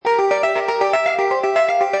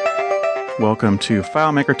Welcome to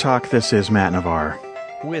FileMaker Talk. This is Matt Navarre.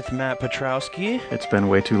 With Matt Petrowski. It's been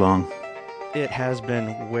way too long. It has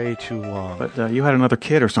been way too long. But you had another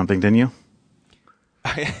kid or something, didn't you?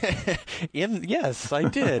 Yes, I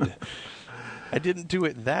did. I didn't do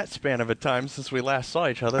it that span of a time since we last saw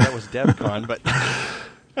each other. That was DevCon, but...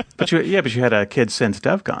 but you had a kid since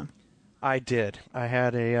DevCon. I did. I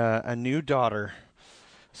had a new daughter.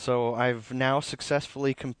 So I've now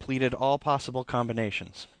successfully completed all possible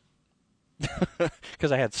combinations.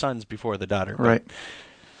 Because I had sons before the daughter. Right.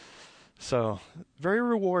 So, very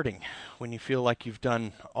rewarding when you feel like you've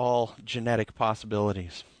done all genetic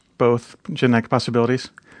possibilities. Both genetic possibilities?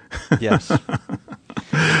 Yes. But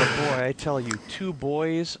boy, I tell you, two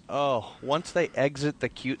boys, once they exit the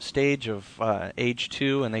cute stage of age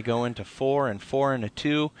 2 and they go into 4 and 4 into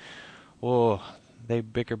 2, they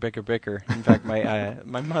bicker. In fact,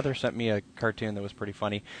 my mother sent me a cartoon that was pretty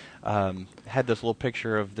funny. Had this little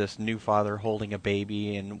picture of this new father holding a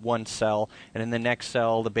baby in one cell, and in the next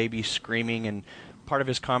cell, the baby's screaming, and part of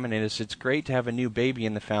his comment is, it's great to have a new baby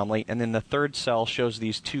in the family, and then the third cell shows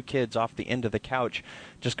these two kids off the end of the couch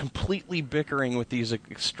just completely bickering with these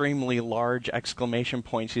extremely large exclamation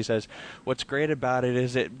points. He says, what's great about it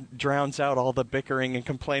is it drowns out all the bickering and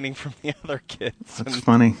complaining from the other kids. That's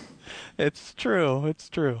funny. It's true.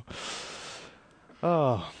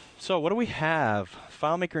 Oh, so what do we have?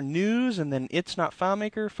 FileMaker news, and then It's Not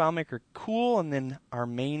FileMaker, FileMaker Cool, and then our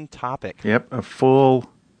main topic. Yep, a full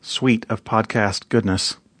suite of podcast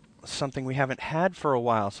goodness. Something we haven't had for a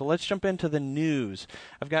while. So let's jump into the news.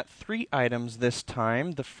 I've got 3 items this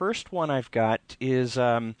time. The first one I've got is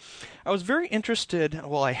I was very interested,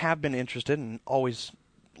 I have been interested and always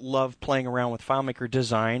love playing around with FileMaker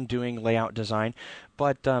design, doing layout design,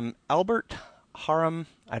 but Albert Haram,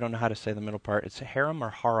 I don't know how to say the middle part. It's Haram or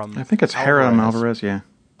Haram? I think it's Haram Alvarez, yeah.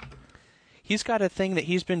 He's got a thing that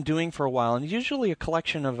he's been doing for a while, and usually a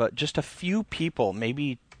collection of just a few people,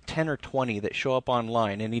 maybe 10 or 20 that show up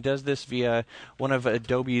online, and he does this via one of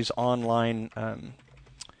Adobe's online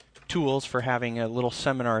tools for having a little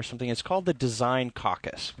seminar or something. It's called the Design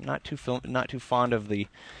Caucus. Not too fond of the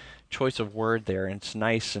choice of word there. It's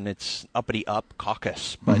nice and it's uppity up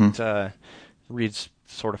caucus, but reads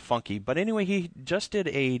sort of funky. But anyway, he just did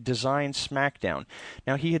a design smackdown.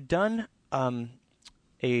 Now, he had done a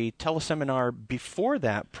teleseminar before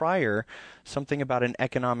that, prior, something about an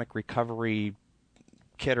economic recovery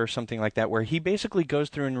kit or something like that, where he basically goes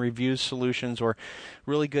through and reviews solutions or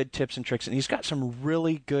really good tips and tricks, and he's got some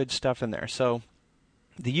really good stuff in there. So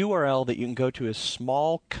the URL that you can go to is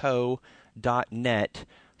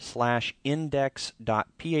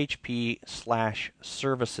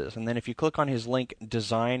smallco.net/index.php/services. And then if you click on his link,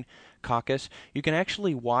 Design Caucus, you can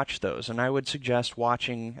actually watch those. And I would suggest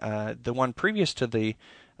watching the one previous to the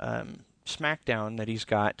Smackdown that he's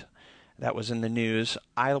got that was in the news.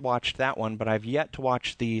 I watched that one, but I've yet to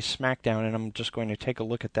watch the Smackdown, and I'm just going to take a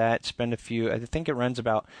look at that, spend I think it runs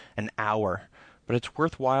about an hour. But it's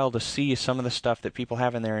worthwhile to see some of the stuff that people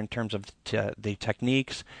have in there in terms of the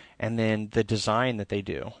techniques and then the design that they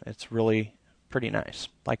do. It's really pretty nice.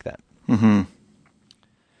 Like that. Mm-hmm.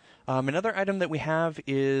 Another item that we have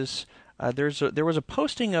is there was a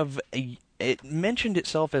posting of it mentioned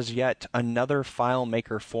itself as yet another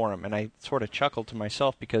FileMaker forum, and I sort of chuckled to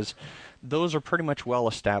myself because those are pretty much well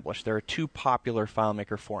established. There are 2 popular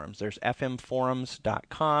FileMaker forums. There's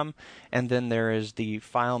fmforums.com, and then there is the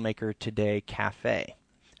FileMaker Today Cafe.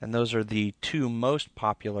 And those are the 2 most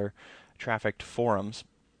popular trafficked forums.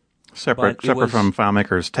 Separate from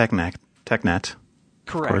FileMaker's TechNet.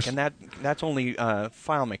 Correct, and that's only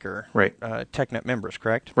FileMaker TechNet members,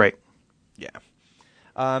 correct? Right. Yeah.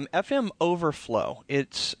 FM Overflow.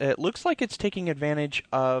 It looks like it's taking advantage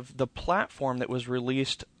of the platform that was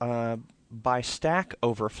released by Stack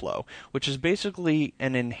Overflow, which is basically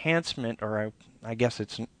an enhancement, or I guess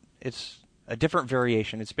it's a different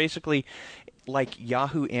variation. It's basically like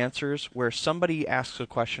Yahoo Answers, where somebody asks a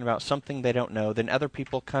question about something they don't know, then other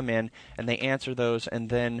people come in and they answer those, and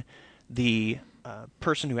then the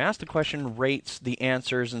person who asked the question rates the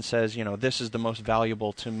answers and says, this is the most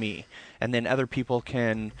valuable to me. And then other people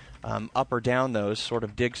can up or down those, sort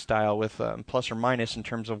of dig style, with plus or minus in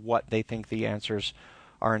terms of what they think the answers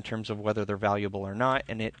are in terms of whether they're valuable or not,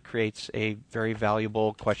 and it creates a very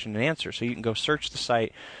valuable question and answer. So you can go search the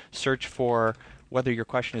site, search for whether your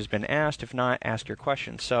question has been asked. If not, ask your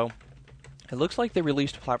question. So it looks like they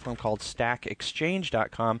released a platform called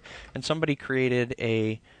StackExchange.com, and somebody created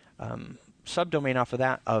a subdomain off of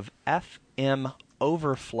that of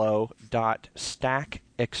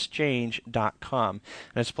fmoverflow.stackexchange.com. fmexchange.com,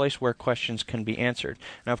 and it's a place where questions can be answered.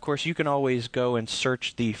 Now, of course, you can always go and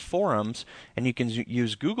search the forums, and you can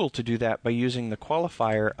use Google to do that by using the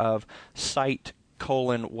qualifier of site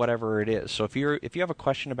whatever it is. So if you have a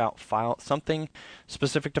question about something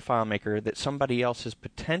specific to FileMaker that somebody else has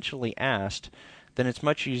potentially asked, then it's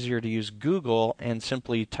much easier to use Google and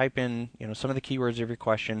simply type in some of the keywords of your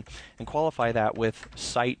question and qualify that with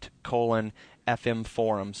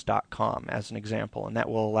site:/fmforums.com as an example, and that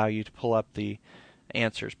will allow you to pull up the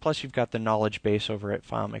answers. Plus, you've got the knowledge base over at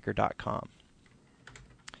FileMaker.com.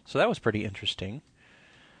 So that was pretty interesting.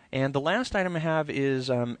 And the last item I have is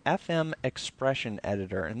FM Expression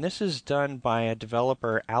Editor, and this is done by a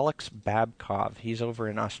developer, Alex Babkov. He's over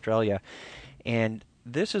in Australia, and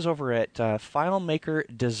this is over at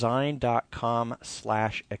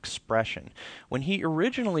FileMakerDesign.com/expression. When he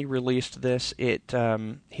originally released this,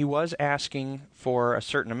 he was asking for a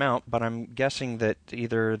certain amount, but I'm guessing that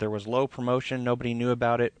either there was low promotion, nobody knew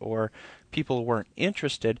about it, or people weren't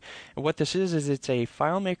interested. And what this is it's a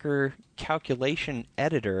FileMaker calculation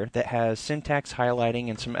editor that has syntax highlighting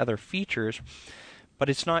and some other features, but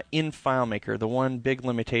it's not in FileMaker. The one big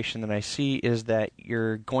limitation that I see is that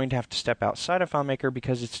you're going to have to step outside of FileMaker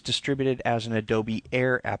because it's distributed as an Adobe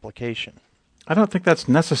Air application. I don't think that's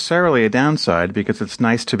necessarily a downside, because it's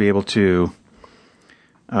nice to be able to,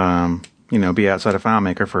 be outside of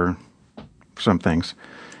FileMaker for some things.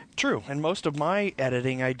 True, and most of my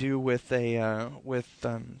editing I do with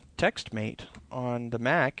TextMate on the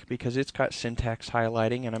Mac, because it's got syntax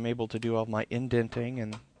highlighting, and I'm able to do all my indenting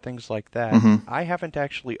and things like that. Mm-hmm. I haven't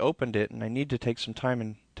actually opened it, and I need to take some time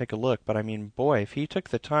and take a look. But I mean, boy, if he took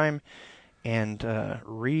the time and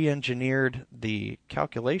re-engineered the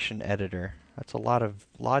calculation editor, that's a lot of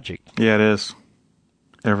logic. Yeah, it is.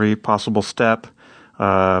 Every possible step.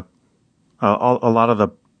 A lot of the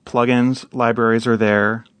plugins libraries are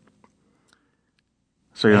there.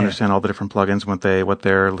 So you understand all the different plugins, what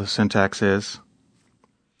their syntax is.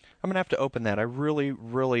 I'm going to have to open that. I really,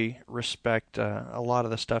 really respect a lot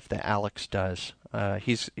of the stuff that Alex does.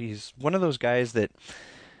 He's one of those guys that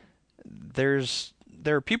there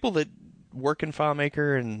are people that work in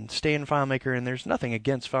FileMaker and stay in FileMaker, and there's nothing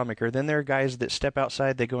against FileMaker. Then there are guys that step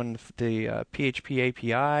outside. They go into the PHP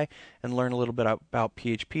API and learn a little bit about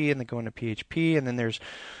PHP, and they go into PHP. And then there's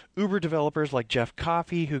Uber developers like Jeff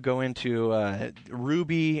Coffey who go into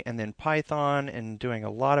Ruby and then Python and doing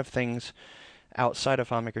a lot of things outside of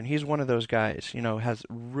FileMaker. And he's one of those guys, has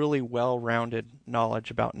really well-rounded knowledge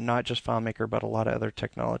about not just FileMaker but a lot of other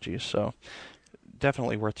technologies. So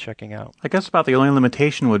definitely worth checking out. I guess about the only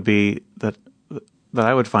limitation would be that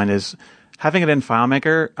I would find is having it in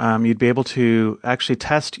FileMaker, you'd be able to actually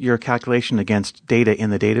test your calculation against data in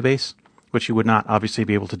the database, which you would not obviously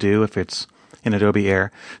be able to do if it's in Adobe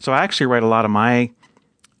Air. So I actually write a lot of my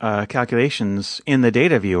calculations in the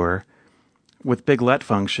data viewer with big let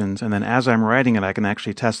functions, and then as I'm writing it, I can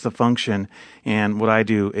actually test the function. And what I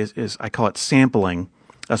do is I call it sampling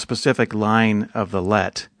a specific line of the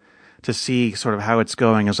let to see sort of how it's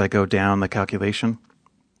going as I go down the calculation.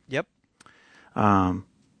 Yep. So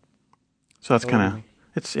that's kind of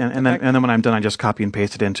it's, and then when I'm done, I just copy and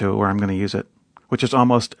paste it into where I'm going to use it, which is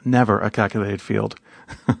almost never a calculated field.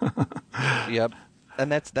 Yep. And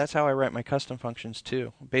that's how I write my custom functions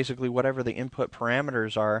too. Basically, whatever the input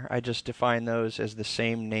parameters are, I just define those as the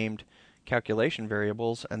same named calculation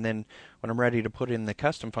variables, and then when I'm ready to put in the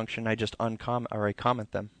custom function, I just I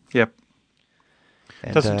comment them. Yep.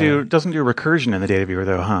 And, doesn't do recursion in the data viewer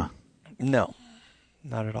though, huh? No,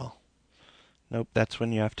 not at all. Nope. That's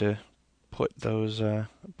when you have to put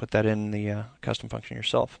that in the custom function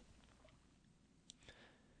yourself.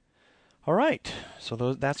 All right, so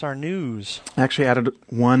that's our news. I actually added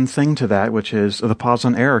one thing to that, which is the Pause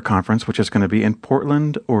on Error conference, which is going to be in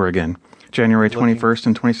Portland, Oregon, January 21st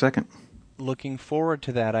and 22nd. Looking forward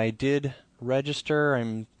to that. I did register.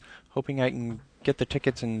 I'm hoping I can get the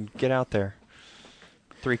tickets and get out there.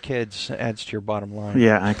 3 kids adds to your bottom line.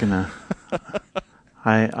 Yeah, I can.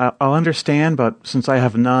 I'll understand, but since I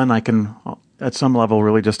have none, I can, at some level,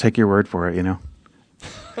 really just take your word for it,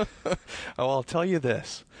 Oh, I'll tell you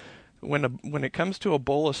this. When it comes to a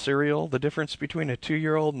bowl of cereal, the difference between a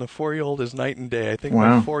 2-year-old and a 4-year-old is night and day. I think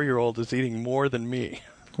my 4-year-old is eating more than me.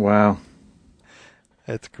 Wow.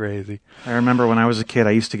 That's crazy. I remember when I was a kid,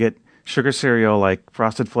 I used to get sugar cereal like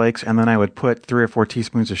Frosted Flakes, and then I would put 3 or 4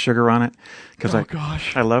 teaspoons of sugar on it because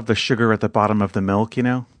I love the sugar at the bottom of the milk,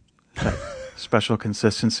 that special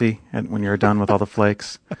consistency when you're done with all the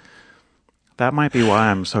flakes. That might be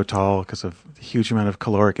why I'm so tall, because of the huge amount of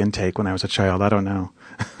caloric intake when I was a child. I don't know.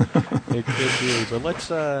 It could be, but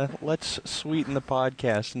let's sweeten the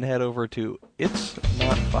podcast and head over to It's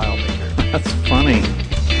Not FileMaker. That's funny.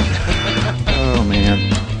 Oh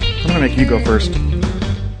man, I'm gonna make you go first.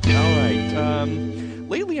 All right.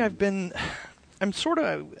 Lately, I'm sort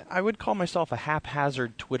of, I would call myself a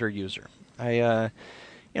haphazard Twitter user.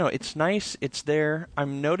 It's nice, it's there.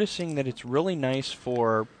 I'm noticing that it's really nice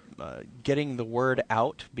for getting the word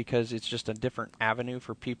out, because it's just a different avenue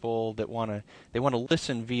for people that want to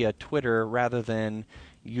listen via Twitter rather than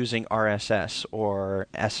using RSS or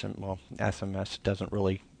SMS doesn't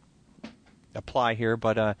really apply here,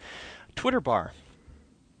 but Twitter Bar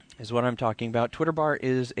is what I'm talking about. Twitter Bar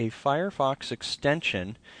is a Firefox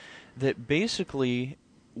extension that basically,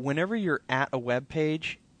 whenever you're at a web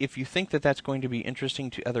page, if you think that that's going to be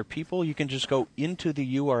interesting to other people, you can just go into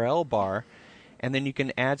the URL bar, and then you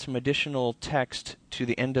can add some additional text to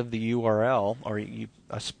the end of the URL, or a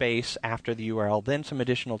space after the URL, then some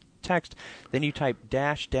additional text. Then you type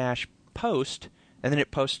 --post, and then it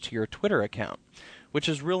posts to your Twitter account, which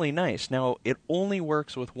is really nice. Now, it only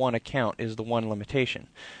works with one account is the one limitation.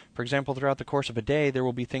 For example, throughout the course of a day, there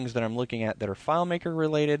will be things that I'm looking at that are FileMaker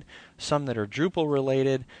related, some that are Drupal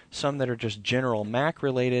related, some that are just general Mac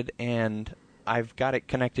related, and I've got it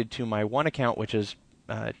connected to my one account, which is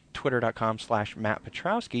twitter.com/Matt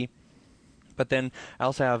Petrowski. But then I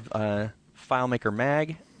also have FileMaker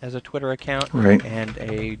Mag as a Twitter account, right, and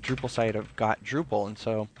a Drupal site of Got Drupal. And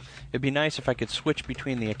so it'd be nice if I could switch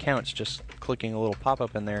between the accounts, just clicking a little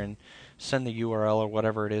pop-up in there and send the URL or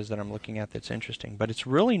whatever it is that I'm looking at that's interesting. But it's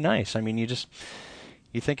really nice. I mean, you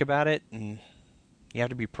think about it, and you have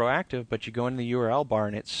to be proactive, but you go into the URL bar,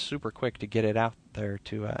 and it's super quick to get it out there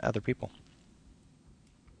to other people.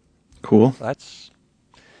 Cool. So that's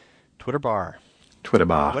Twitter Bar. Twitter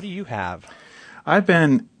Bar. What do you have? I've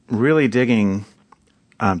been really digging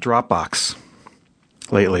Dropbox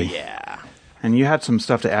lately. Yeah. And you had some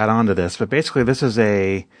stuff to add on to this, but basically this is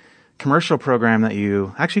a commercial program that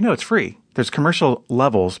it's free. There's commercial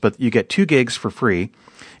levels, but you get 2 gigs for free.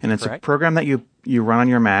 And it's Correct. A program that you run on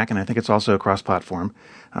your Mac, and I think it's also cross-platform,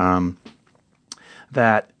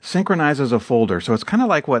 that synchronizes a folder. So it's kind of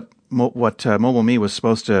like what MobileMe was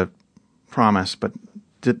supposed to promise, but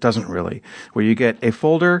it doesn't really, where you get a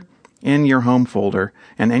folder in your home folder,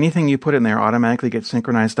 and anything you put in there automatically gets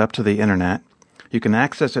synchronized up to the internet. You can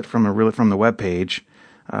access it from the web page.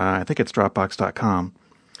 I think it's Dropbox.com.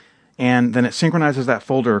 And then it synchronizes that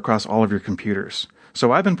folder across all of your computers.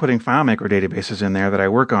 So I've been putting FileMaker databases in there that I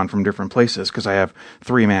work on from different places, because I have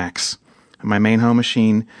 3 Macs. My main home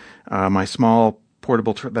machine, my small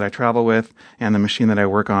portable that I travel with, and the machine that I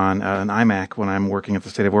work on, an iMac, when I'm working at the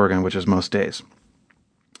state of Oregon, which is most days.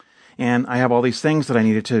 And I have all these things that I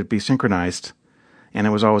needed to be synchronized, and it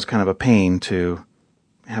was always kind of a pain to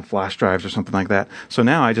have flash drives or something like that. So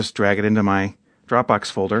now I just drag it into my Dropbox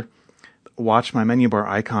folder, watch my menu bar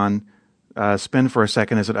icon spin for a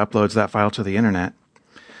second as it uploads that file to the internet.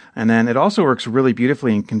 And then it also works really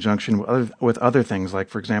beautifully in conjunction with other things, like,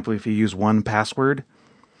 for example, if you use 1Password.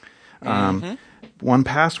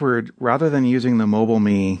 1Password, rather than using the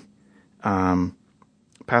MobileMe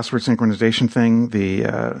password synchronization thing,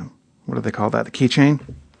 what do they call that? The keychain?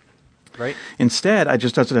 Right. Instead, I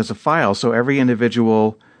just does it as a file. So every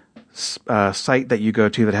individual site that you go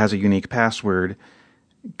to that has a unique password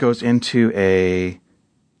goes into the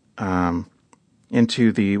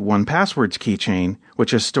 1Password's keychain,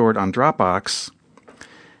 which is stored on Dropbox.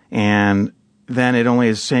 And then it only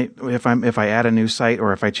is if I add a new site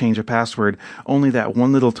or if I change a password, only that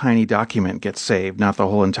one little tiny document gets saved, not the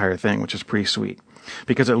whole entire thing, which is pretty sweet.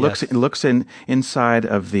 Because it looks inside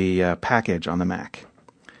of the package on the Mac.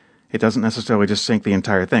 It doesn't necessarily just sync the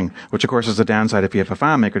entire thing, which of course is a downside if you have a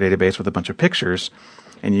FileMaker database with a bunch of pictures,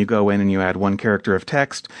 and you go in and you add 1 character of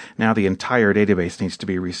text. Now the entire database needs to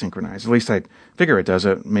be resynchronized. At least I figure it does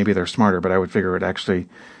it. Maybe they're smarter, but I would figure it actually.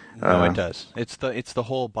 No, it does. It's the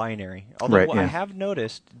whole binary. Although right, I have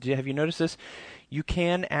noticed, have you noticed this? You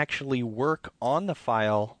can actually work on the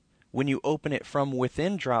file when you open it from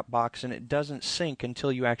within Dropbox, and it doesn't sync until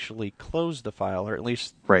you actually close the file, or at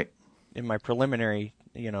least in my preliminary,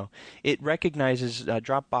 it recognizes,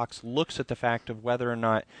 Dropbox looks at the fact of whether or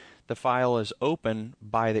not the file is open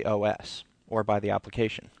by the OS or by the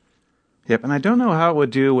application. Yep, and I don't know how it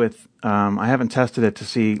would do with, I haven't tested it to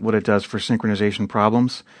see what it does for synchronization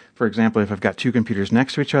problems. For example, if I've got 2 computers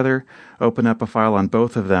next to each other, open up a file on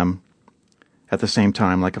both of them at the same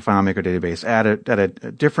time, like a FileMaker database, add a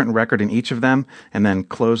different record in each of them, and then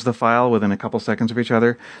close the file within a couple seconds of each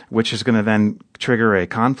other, which is going to then trigger a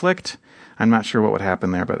conflict. I'm not sure what would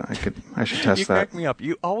happen there, but I should test you that. You crack me up.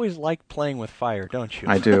 You always like playing with fire, don't you?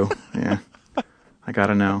 I do, yeah. I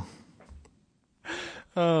gotta know.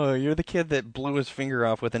 Oh, you're the kid that blew his finger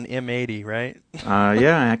off with an M80, right?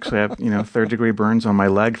 Yeah, I actually have, third-degree burns on my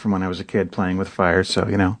leg from when I was a kid playing with fire, so,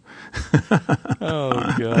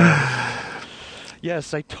 Oh, God.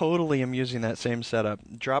 Yes, I totally am using that same setup.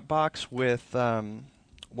 Dropbox with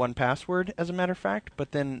 1Password, as a matter of fact,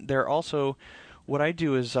 but then there also, what I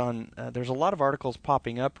do is there's a lot of articles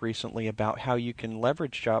popping up recently about how you can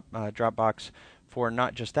leverage Dropbox for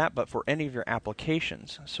not just that, but for any of your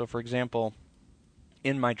applications. So, for example,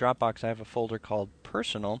 in my Dropbox, I have a folder called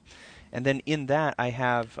Personal, and then in that I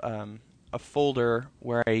have a folder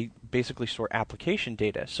where I basically store application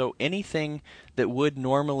data. So anything that would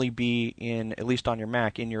normally be in, at least on your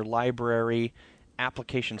Mac, in your library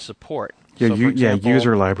application support.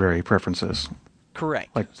 User library preferences.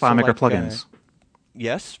 Correct. Like FileMaker plugins.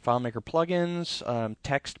 Yes, FileMaker plugins,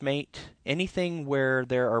 TextMate, anything where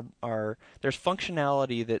there's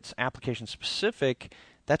functionality that's application specific.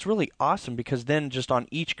 That's really awesome because then just on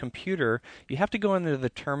each computer, you have to go into the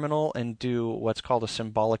terminal and do what's called a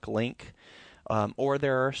symbolic link. Or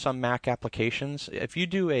there are some Mac applications. If you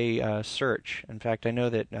do a search, in fact, I know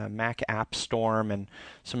that Mac App Storm and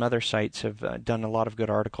some other sites have done a lot of good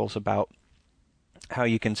articles about how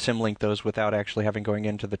you can symlink those without actually going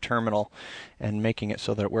into the terminal and making it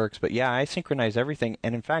so that it works. But yeah, I synchronize everything.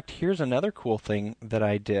 And in fact, here's another cool thing that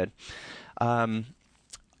I did.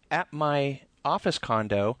 At my office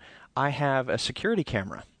condo, I have a security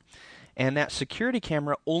camera. And that security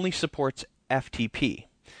camera only supports FTP.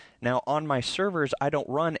 Now, on my servers, I don't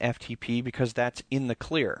run FTP because that's in the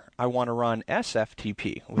clear. I want to run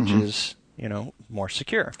SFTP, which is, more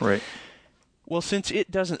secure. Right. Well, since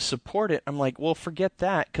it doesn't support it, I'm like, well, forget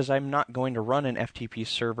that because I'm not going to run an FTP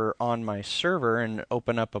server on my server and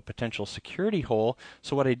open up a potential security hole.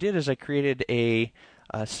 So what I did is I created a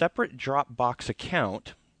separate Dropbox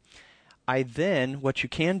account. What you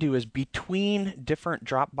can do is between different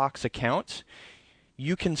Dropbox accounts,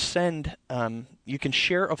 you can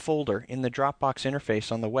share a folder in the Dropbox interface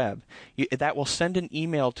on the web. That will send an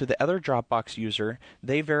email to the other Dropbox user.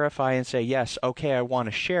 They verify and say, yes, okay, I want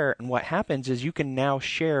to share. And what happens is you can now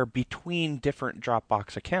share between different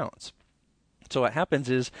Dropbox accounts. So what happens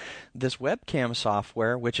is this webcam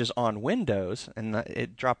software, which is on Windows, and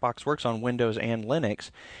Dropbox works on Windows and Linux,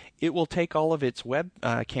 it will take all of its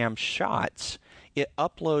webcam shots, it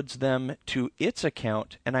uploads them to its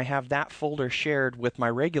account, and I have that folder shared with my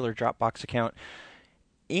regular Dropbox account,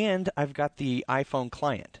 and I've got the iPhone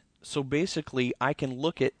client. So basically, I can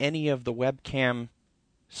look at any of the webcam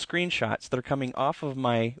screenshots that are coming off of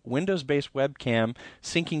my Windows-based webcam,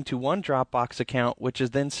 syncing to one Dropbox account, which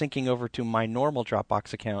is then syncing over to my normal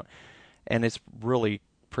Dropbox account, and it's really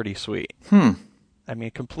pretty sweet. I mean,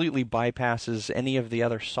 it completely bypasses any of the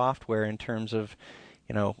other software in terms of,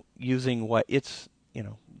 using what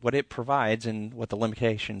what it provides and what the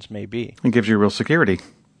limitations may be. It gives you real security,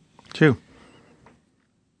 too.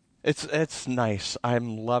 It's nice.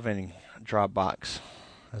 I'm loving Dropbox,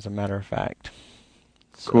 as a matter of fact.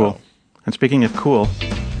 Cool. And speaking of cool,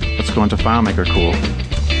 let's go into FileMaker Cool.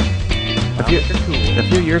 A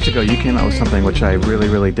few years ago, you came out with something which I really,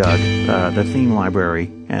 really dug, the theme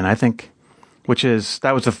library, and I think,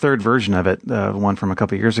 that was the third version of it, the one from a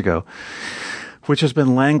couple of years ago, which has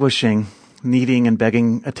been languishing, needing and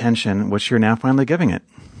begging attention, which you're now finally giving it.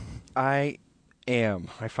 I am.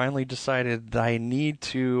 I finally decided that I need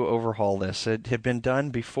to overhaul this. It had been done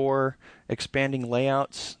before expanding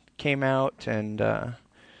layouts came out, and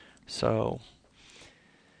so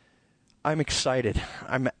I'm excited.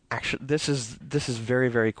 This is very,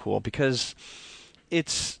 very cool because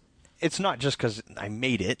it's not just because I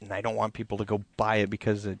made it and I don't want people to go buy it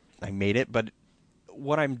because I made it, but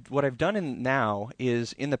what I've done now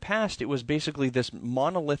is, in the past, it was basically this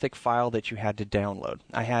monolithic file that you had to download.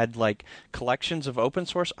 I had collections of open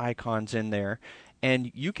source icons in there, and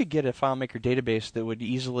you could get a FileMaker database that would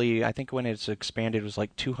easily, I think when it's expanded, it was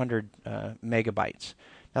 200 megabytes.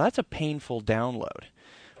 Now that's a painful download.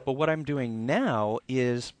 But what I'm doing now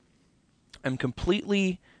is I've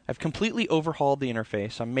completely overhauled the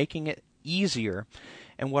interface. I'm making it easier.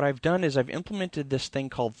 And what I've done is I've implemented this thing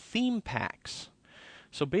called theme packs.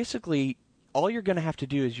 So basically, all you're going to have to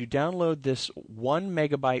do is you download this 1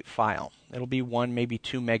 megabyte file. It'll be 1, maybe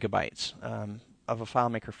 2 megabytes of a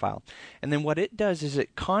FileMaker file. And then what it does is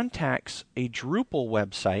it contacts a Drupal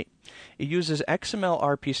website. It uses XML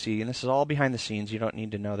RPC, and this is all behind the scenes. You don't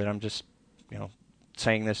need to know that. I'm just,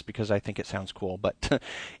 saying this because I think it sounds cool, but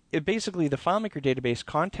basically the FileMaker database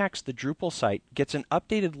contacts the Drupal site, gets an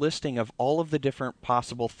updated listing of all of the different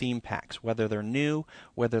possible theme packs, whether they're new,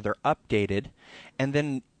 whether they're updated, and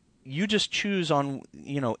then you just choose on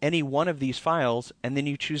any one of these files, and then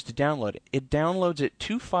you choose to download it. It downloads it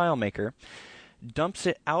to FileMaker, dumps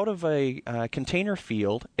it out of a container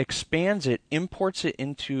field, expands it, imports it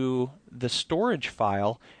into the storage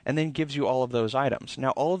file, and then gives you all of those items.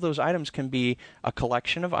 Now, all of those items can be a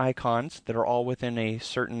collection of icons that are all within a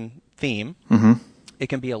certain theme. Mm-hmm. It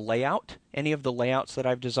can be a layout, any of the layouts that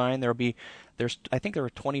I've designed. I think there are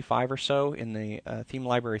 25 or so in the Theme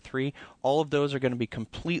Library 3. All of those are going to be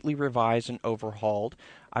completely revised and overhauled.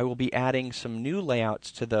 I will be adding some new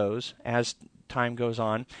layouts to those as time goes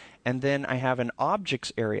on. And then I have an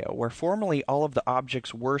objects area where formerly all of the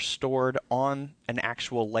objects were stored on an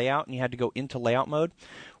actual layout and you had to go into layout mode.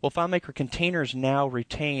 Well, FileMaker containers now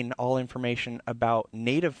retain all information about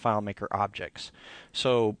native FileMaker objects.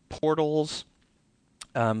 So portals,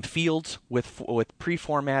 fields with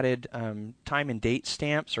pre-formatted time and date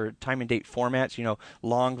stamps or time and date formats,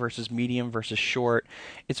 long versus medium versus short.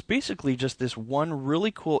 It's basically just this one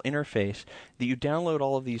really cool interface that you download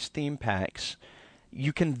all of these theme packs.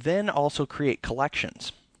 You can then also create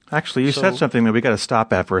collections. Actually, you said something that we got to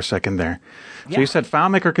stop at for a second there. Yeah. So you said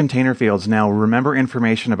FileMaker container fields now remember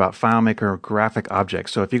information about FileMaker graphic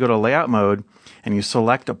objects. So if you go to layout mode and you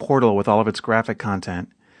select a portal with all of its graphic content,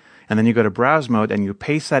 and then you go to browse mode and you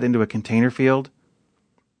paste that into a container field,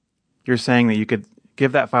 you're saying that you could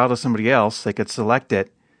give that file to somebody else, they could select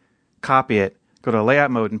it, copy it, go to layout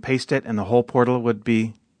mode and paste it, and the whole portal would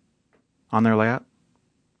be on their layout?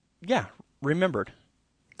 Yeah, remembered.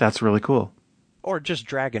 That's really cool. Or just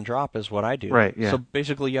drag and drop is what I do. Right, yeah. So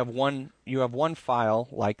basically you have one file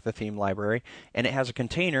like the theme library, and it has a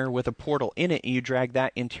container with a portal in it, and you drag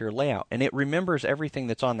that into your layout. And it remembers everything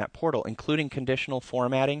that's on that portal, including conditional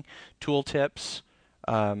formatting, tooltips,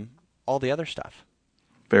 all the other stuff.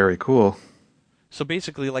 Very cool. So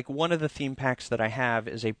basically, like one of the theme packs that I have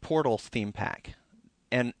is a portal theme pack.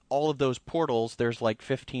 And all of those portals, there's like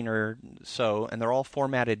 15 or so, and they're all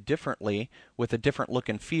formatted differently with a different look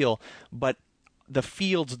and feel, but the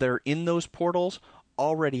fields that are in those portals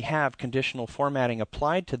already have conditional formatting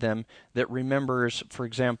applied to them that remembers, for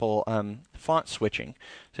example, font switching.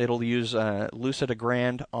 So it'll use Lucida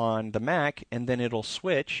Grand on the Mac, and then it'll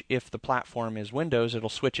switch, if the platform is Windows, it'll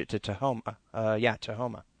switch it to Tahoma.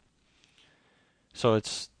 Tahoma. So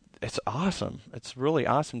it's awesome. It's really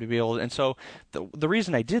awesome to be able to, and so the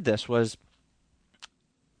reason I did this was,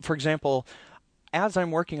 for example, as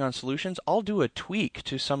I'm working on solutions, I'll do a tweak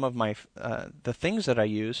to some of my the things that I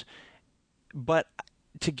use, but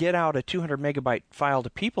to get out a 200 megabyte file to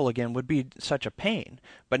people again would be such a pain.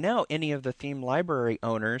 But now any of the theme library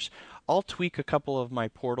owners, I'll tweak a couple of my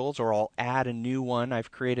portals, or I'll add a new one.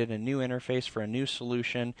 I've created a new interface for a new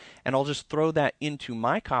solution, and I'll just throw that into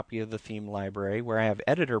my copy of the theme library where I have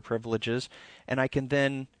editor privileges, and I can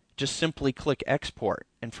then just simply click export.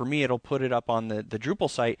 And for me, it'll put it up on the Drupal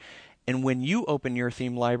site. And when you open your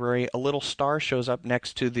theme library, a little star shows up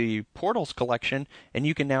next to the portals collection, and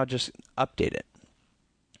you can now just update it.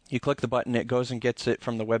 You click the button, it goes and gets it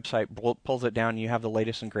from the website, pulls it down, and you have the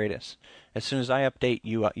latest and greatest. As soon as I update,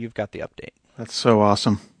 you've got the update. That's so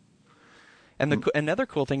awesome. And another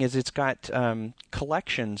cool thing is it's got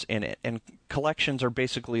collections in it, and collections are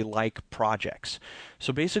basically like projects.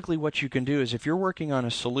 So basically what you can do is if you're working on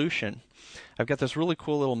a solution, I've got this really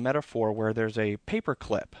cool little metaphor where there's a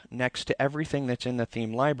paperclip next to everything that's in the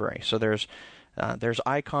theme library. So there's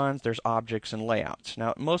icons, there's objects, and layouts.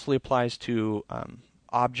 Now it mostly applies to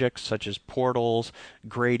objects such as portals,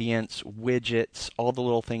 gradients, widgets, all the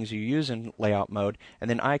little things you use in layout mode, and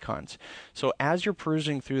then icons. So as you're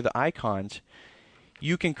perusing through the icons,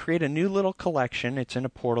 you can create a new little collection. It's in a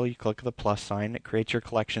portal. You click the plus sign. It creates your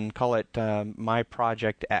collection. Call it My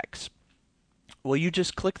Project X. Well, you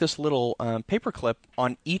just click this little paperclip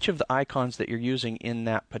on each of the icons that you're using in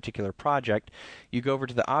that particular project. You go over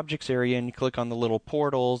to the objects area and you click on the little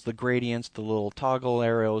portals, the gradients, the little toggle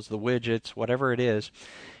arrows, the widgets, whatever it is,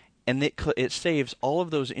 and it saves all of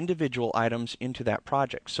those individual items into that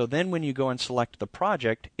project. So then when you go and select the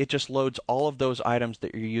project, it just loads all of those items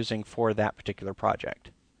that you're using for that particular project.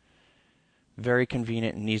 Very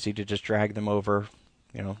convenient and easy to just drag them over,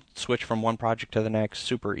 switch from one project to the next,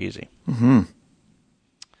 super easy. Mm-hmm.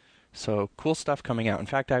 So cool stuff coming out. In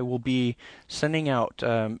fact, I will be sending out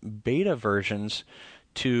beta versions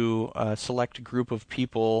to a select group of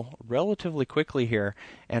people relatively quickly here.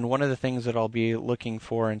 And one of the things that I'll be looking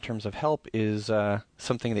for in terms of help is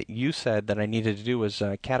something that you said that I needed to do was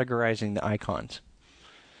categorizing the icons.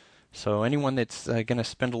 So anyone that's going to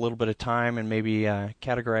spend a little bit of time and maybe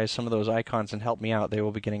categorize some of those icons and help me out, they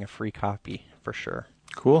will be getting a free copy for sure.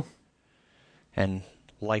 Cool. And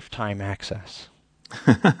lifetime access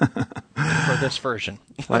for this version.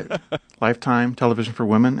 Lifetime television for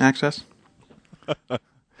women access?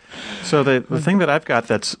 So the thing that I've got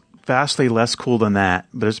that's vastly less cool than that,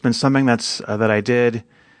 but it's been something that's that I did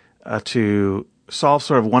to solve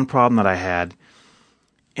sort of one problem that I had,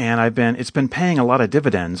 and it's been paying a lot of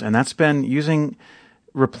dividends, and that's been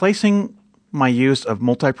replacing my use of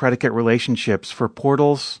multi-predicate relationships for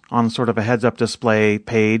portals on sort of a heads-up display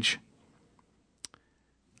page.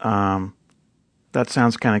 That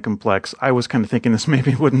sounds kind of complex. I was kind of thinking this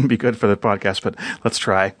maybe wouldn't be good for the podcast, but let's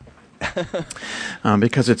try.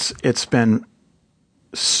 Because it's been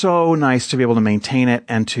so nice to be able to maintain it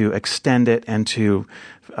and to extend it and to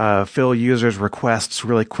fill users' requests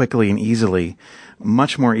really quickly and easily,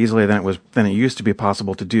 much more easily than it used to be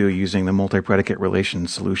possible to do using the multi-predicate relation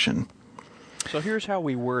solution. So here's how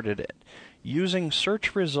we worded it: using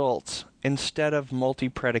search results instead of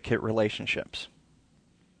multi-predicate relationships.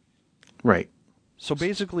 Right. So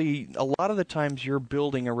basically, a lot of the times you're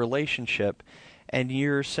building a relationship and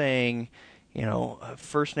you're saying,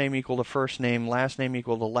 first name equal to first name, last name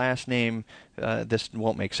equal to last name. This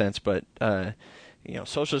won't make sense, but,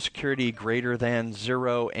 Social Security greater than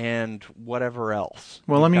 0 and whatever else.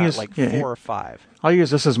 Well, let me use 4 or 5. I'll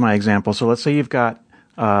use this as my example. So let's say you've got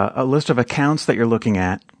a list of accounts that you're looking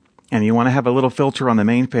at, and you want to have a little filter on the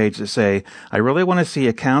main page that say, I really want to see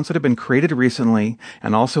accounts that have been created recently,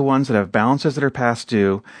 and also ones that have balances that are past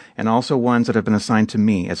due, and also ones that have been assigned to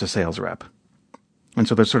me as a sales rep. And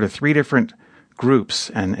so there's sort of 3 different groups,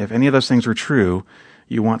 and if any of those things are true,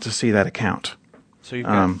 you want to see that account. So you've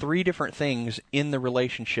got 3 different things in the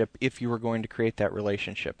relationship if you were going to create that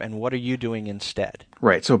relationship. And what are you doing instead?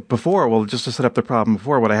 Right. So just to set up the problem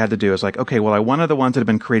before, what I had to do is I wanted the ones that have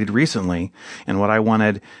been created recently, and what I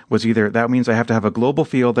wanted was that means I have to have a global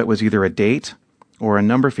field that was either a date or a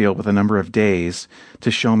number field with a number of days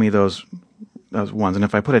to show me those ones. And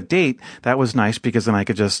if I put a date, that was nice because then I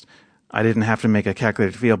didn't have to make a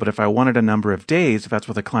calculated field. But if I wanted a number of days, if that's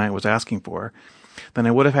what the client was asking for, then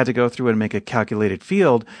I would have had to go through and make a calculated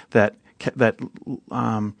field that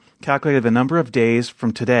calculated the number of days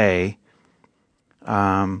from today.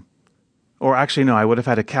 I would have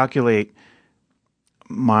had to calculate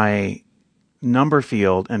my number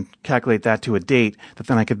field and calculate that to a date that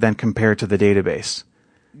then I could then compare to the database.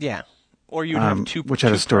 Yeah. Or you'd have two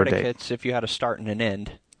predicates if you had a start and an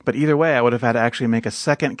end. But either way, I would have had to actually make a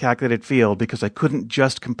second calculated field because I couldn't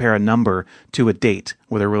just compare a number to a date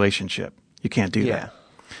with a relationship. You can't do that.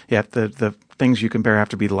 Yeah, the things you compare have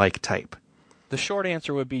to be like type. The short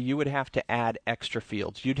answer would be you would have to add extra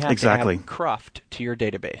fields. You'd have to add cruft to your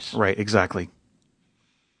database. Right, exactly.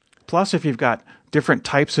 Plus, if you've got different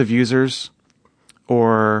types of users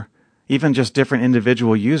or even just different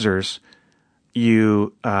individual users,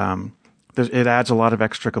 it adds a lot of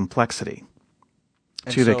extra complexity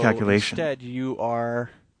to the calculation.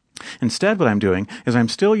 Instead, what I'm doing is I'm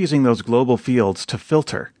still using those global fields to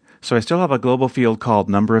filter. So I still have a global field called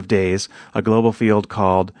number of days, a global field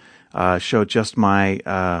called show just my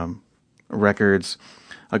records,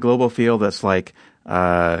 a global field that's that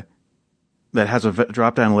has a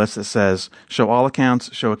drop-down list that says show all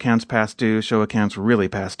accounts, show accounts past due, show accounts really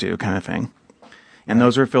past due kind of thing. And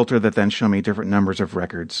those are filtered that then show me different numbers of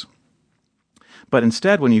records. But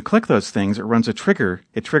instead, when you click those things, it runs a trigger.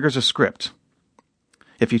 It triggers a script.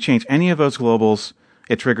 If you change any of those globals,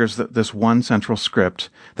 it triggers this one central script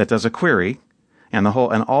that does a query, and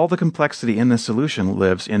all the complexity in this solution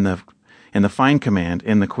lives in the find command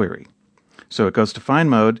in the query. So it goes to find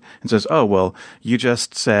mode and says, "Oh well, you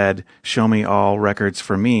just said show me all records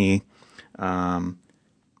for me. I'll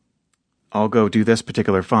go do this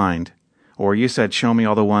particular find." Or you said show me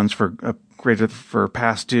all the ones for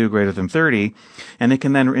past due greater than 30, and it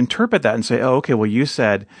can then interpret that and say, "Oh, okay, well you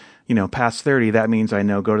said." Past 30, that means I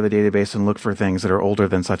know go to the database and look for things that are older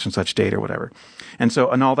than such and such date or whatever.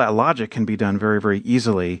 And all that logic can be done very, very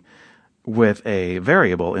easily with a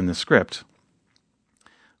variable in the script,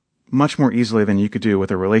 much more easily than you could do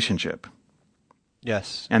with a relationship.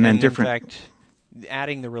 Yes. And then in fact,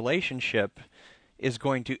 adding the relationship is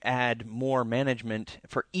going to add more management.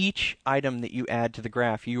 For each item that you add to the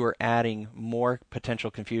graph, you are adding more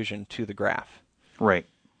potential confusion to the graph. Right.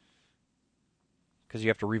 Because you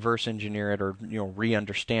have to reverse engineer it or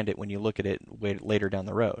re-understand it when you look at it later down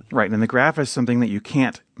the road. Right, and the graph is something that you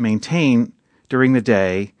can't maintain during the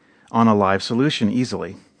day on a live solution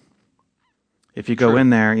easily. If you go in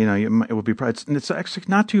there, it would be. It's actually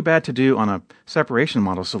not too bad to do on a separation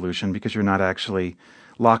model solution because you're not actually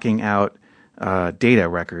locking out data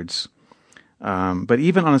records. But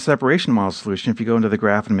even on a separation model solution, if you go into the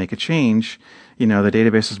graph and make a change, the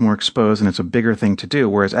database is more exposed and it's a bigger thing to do.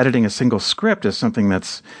 Whereas editing a single script is something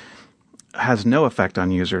has no effect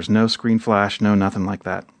on users, no screen flash, no nothing like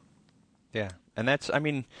that. Yeah, and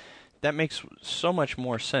that makes so much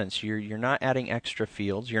more sense. You're not adding extra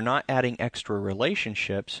fields, you're not adding extra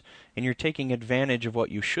relationships, and you're taking advantage of what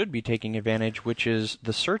you should be taking advantage, which is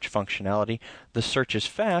the search functionality. The search is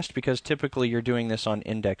fast because typically you're doing this on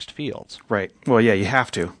indexed fields. Right. Well, yeah, you have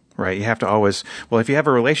to. Right. You have to always, if you have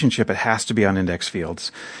a relationship, it has to be on index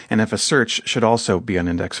fields. And if a search should also be on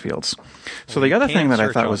index fields. So the other thing that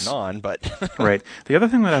I thought was right. The other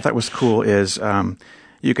thing that I thought was cool is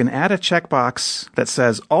you can add a checkbox that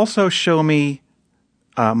says also show me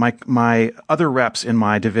my other reps in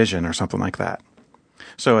my division or something like that.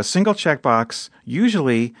 So a single checkbox,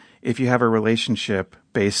 usually if you have a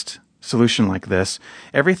relationship-based solution like this,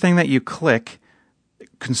 everything that you click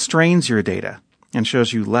constrains your data and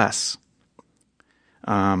shows you less.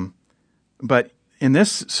 But in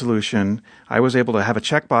this solution, I was able to have a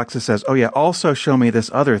checkbox that says, oh yeah, also show me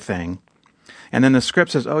this other thing. And then the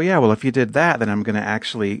script says, oh yeah, well if you did that, then I'm going to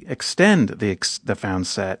actually extend the found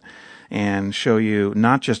set and show you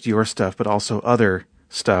not just your stuff, but also other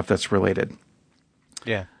stuff that's related.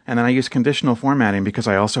 Yeah. And then I use conditional formatting because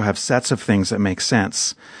I also have sets of things that make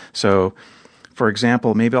sense. So, for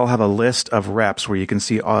example, maybe I'll have a list of reps where you can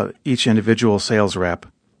see each individual sales rep,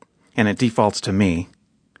 and it defaults to me.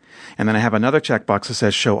 And then I have another checkbox that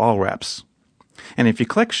says show all reps. And if you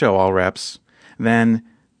click show all reps, then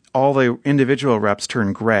all the individual reps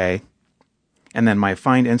turn gray, and then my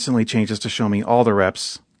find instantly changes to show me all the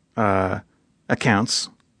reps accounts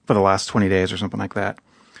for the last 20 days or something like that.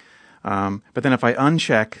 But then if I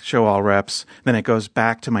uncheck show all reps, then it goes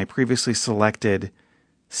back to my previously selected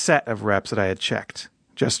set of reps that I had checked.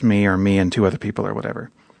 Just me and two other people or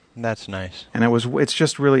whatever. That's nice. And it's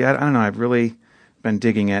just really, I don't know, I've really been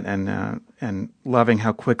digging it and loving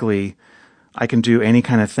how quickly I can do any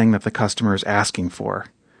kind of thing that the customer is asking for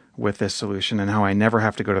with this solution and how I never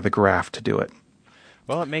have to go to the graph to do it.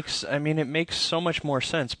 Well, it makes so much more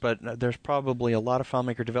sense, but there's probably a lot of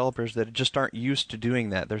FileMaker developers that just aren't used to doing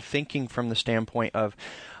that. They're thinking from the standpoint of,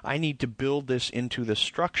 I need to build this into the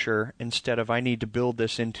structure instead of I need to build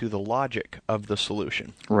this into the logic of the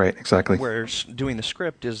solution. Right, exactly. Whereas doing the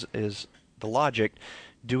script is the logic,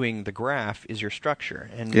 doing the graph is your structure.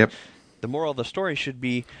 And yep. The moral of the story should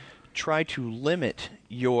be try to limit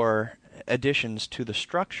your additions to the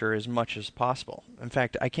structure as much as possible. In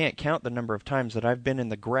fact, I can't count the number of times that I've been in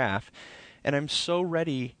the graph and I'm so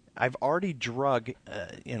ready, I've already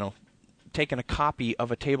taken a copy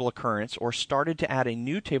of a table occurrence or started to add a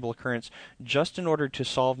new table occurrence just in order to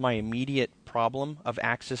solve my immediate problem of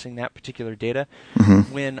accessing that particular data.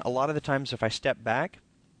 Mm-hmm. When a lot of the times if I step back,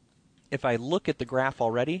 if I look at the graph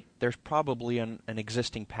already, there's probably an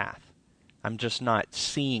existing path. I'm just not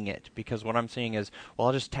seeing it because what I'm seeing is, well,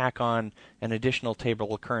 I'll just tack on an additional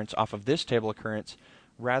table occurrence off of this table occurrence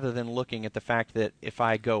rather than looking at the fact that if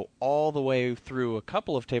I go all the way through a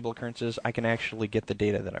couple of table occurrences, I can actually get the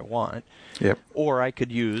data that I want. Yep. Or I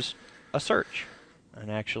could use a search and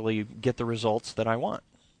actually get the results that I want.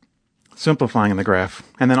 Simplifying the graph.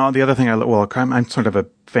 And then all the other thing, I'm sort of a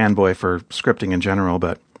fanboy for scripting in general,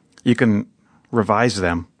 but you can revise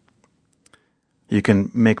them. You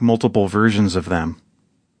can make multiple versions of them.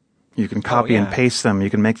 You can copy and paste them. You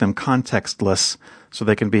can make them contextless so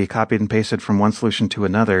they can be copied and pasted from one solution to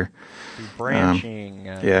another. Branching,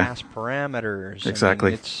 mass parameters.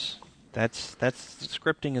 Exactly. That's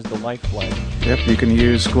scripting is the lifeblood. Yep, you can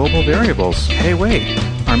use global variables. Hey, wait,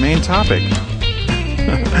 our main topic.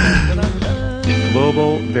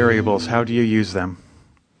 Global variables, how do you use them?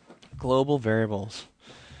 Global variables.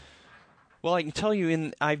 Well, I can tell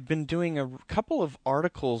you, I've been doing a couple of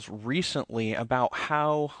articles recently about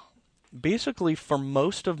how, basically, for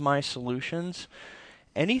most of my solutions,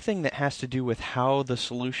 anything that has to do with how the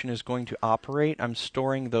solution is going to operate, I'm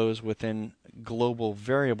storing those within global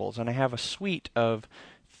variables. And I have a suite of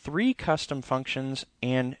 3 custom functions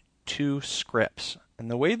and 2 scripts. And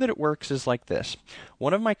the way that it works is like this.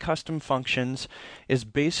 One of my custom functions is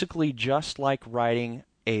basically just like writing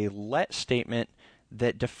a let statement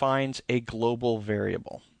that defines a global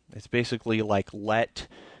variable. It's basically like let,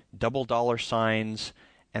 $signs,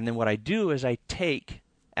 and then what I do is I take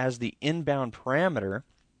as the inbound parameter,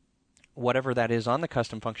 whatever that is on the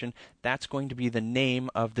custom function, that's going to be the name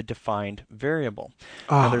of the defined variable.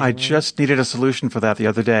 Oh, I just needed a solution for that the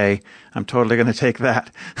other day. I'm totally going to take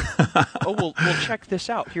that. Well, check this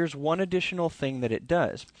out. Here's one additional thing that it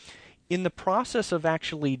does. in the process of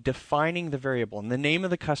actually defining the variable, and the name of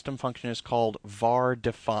the custom function is called var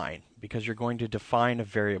define, because you're going to define a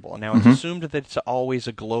variable. Now, it's assumed that it's always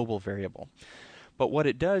a global variable. But what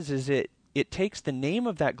it does is it takes the name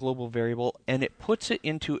of that global variable and it puts it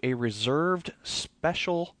into a reserved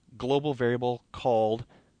special global variable called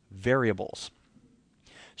variables.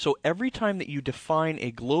 So every time that you define a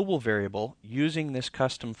global variable using this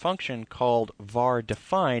custom function called var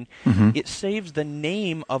define, it saves the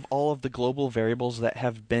name of all of the global variables that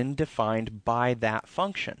have been defined by that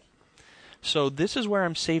function. So this is where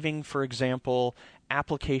I'm saving, for example,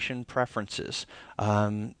 application preferences,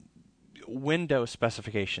 window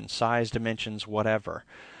specifications, size, dimensions, whatever.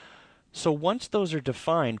 So once those are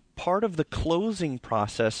defined, part of the closing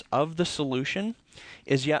process of the solution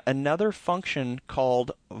is yet another function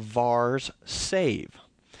called vars save.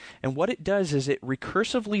 And what it does is it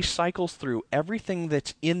recursively cycles through everything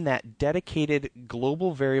that's in that dedicated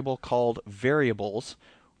global variable called variables,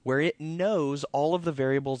 where it knows all of the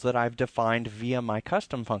variables that I've defined via my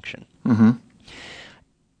custom function.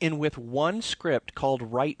 And with one script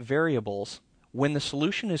called write variables, when the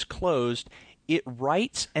solution is closed, it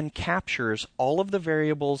writes and captures all of the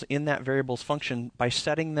variables in that variables function by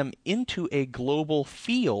setting them into a global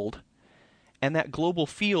field. And that global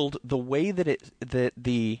field, the way that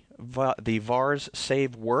the vars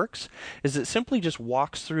save works is it simply just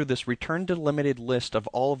walks through this return delimited list of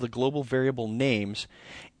all of the global variable names,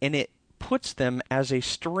 and it puts them as a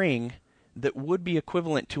string that would be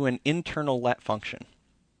equivalent to an internal let function.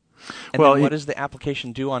 And then what does the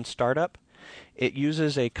application do on startup? It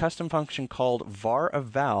uses a custom function called var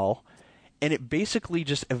eval, and it basically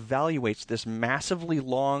just evaluates this massively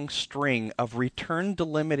long string of return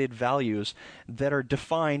delimited values that are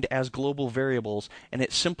defined as global variables, and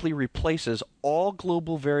it simply replaces all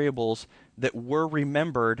global variables that were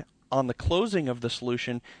remembered on the closing of the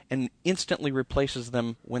solution and instantly replaces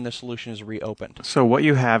them when the solution is reopened. So what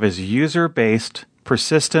you have is user-based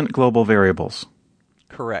persistent global variables.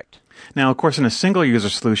 Correct. Now, of course, in a single-user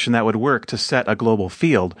solution, that would work to set a global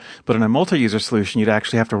field, but in a multi-user solution, you'd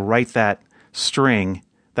actually have to write that string,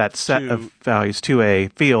 that set of values, to a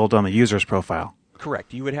field on the user's profile.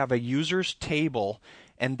 Correct. You would have a user's table,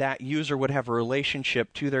 and that user would have a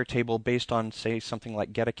relationship to their table based on, say, something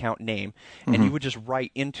like get account name, and you would just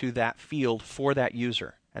write into that field for that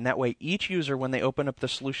user. And that way, each user, when they open up the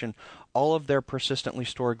solution, all of their persistently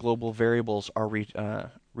stored global variables are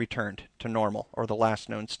returned to normal, or the last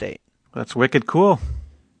known state. That's wicked cool.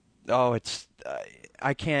 Oh, it's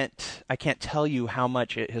I can't tell you how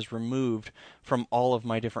much it has removed from all of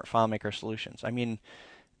my different FileMaker solutions. I mean,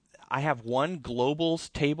 I have one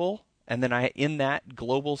globals table, and then in that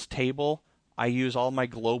globals table, I use all my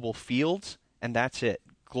global fields, and that's it.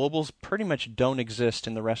 Globals pretty much don't exist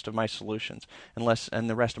in the rest of my solutions, and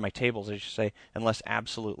the rest of my tables, I should say, unless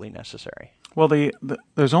absolutely necessary. Well,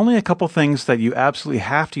 there's only a couple things that you absolutely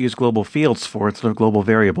have to use global fields for instead of global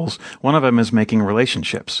variables. One of them is making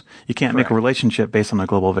relationships. You can't make a relationship based on a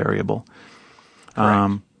global variable.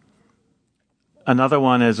 Another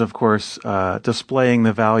one is, of course, displaying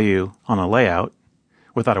the value on a layout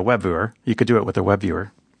without a web viewer. You could do it with a web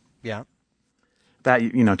viewer. Yeah. That,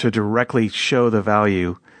 to directly show the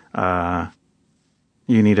value,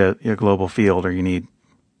 you need a global field, or you need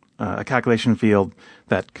a calculation field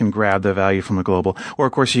that can grab the value from the global. Or,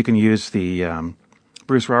 of course, you can use the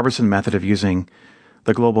Bruce Robertson method of using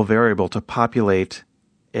the global variable to populate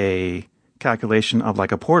a calculation of,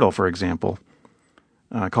 like, a portal, for example,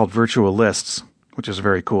 called virtual lists, which is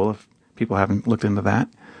very cool if people haven't looked into that.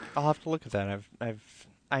 I'll have to look at that.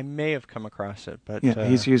 I may have come across it, but yeah,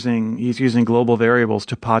 he's using global variables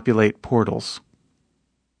to populate portals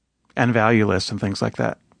and value lists and things like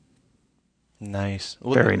that. Nice.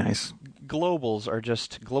 Well, very nice. Global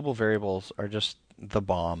variables are just the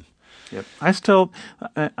bomb. Yep.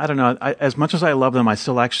 I don't know, as much as I love them, I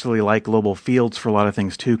still actually like global fields for a lot of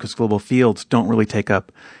things too, because global fields don't really take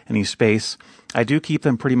up any space. I do keep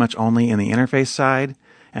them pretty much only in the interface side,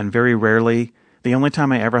 and very rarely. The only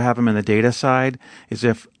time I ever have them in the data side is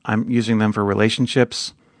if I'm using them for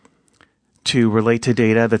relationships to relate to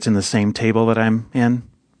data that's in the same table that I'm in.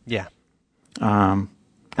 Yeah. And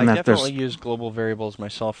I definitely use global variables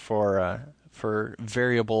myself for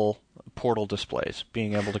variable portal displays,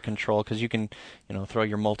 being able to control, because you can throw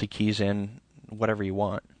your multi-keys in whatever you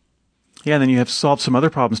want. Yeah, and then you have solved some other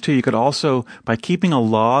problems too. You could also, by keeping a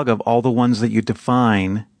log of all the ones that you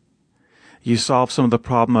define, you solve some of the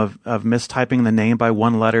problem of mistyping the name by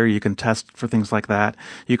one letter. You can test for things like that.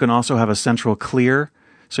 You can also have a central clear.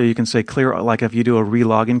 So you can say clear, like if you do a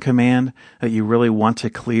relogin command, that you really want to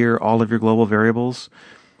clear all of your global variables.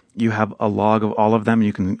 you have a log of all of them.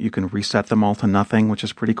 You can reset them all to nothing, which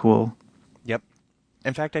is pretty cool. Yep.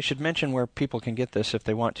 In fact, I should mention where people can get this if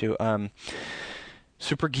they want to.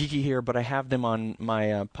 Super geeky here, but I have them on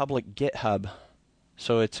my public GitHub.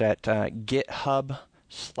 So it's at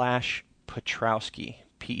GitHub/Petrowsky,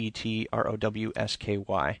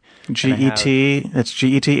 Petrowsky. GET, it's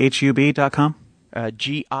GETHUB.com?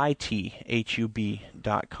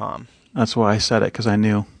 GITHUB.com. That's why I said it, because I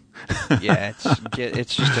knew. Yeah,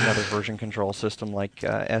 it's just another version control system like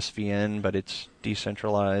SVN, but it's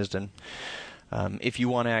decentralized. And if you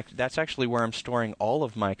want to, that's actually where I'm storing all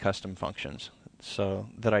of my custom functions, so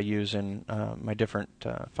that I use in my different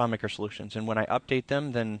FileMaker solutions. And when I update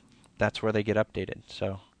them, then that's where they get updated.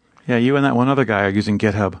 So. Yeah, you and that one other guy are using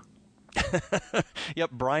GitHub.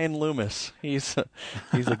 Yep, Brian Loomis. He's a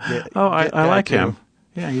Git. Oh, I like too. him.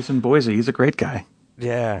 Yeah, he's in Boise. He's a great guy.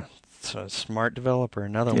 Yeah, so a smart developer.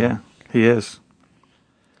 Another one. Yeah, he is.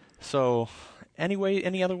 So,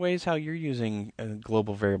 any other ways how you're using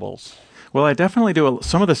global variables? Well, I definitely do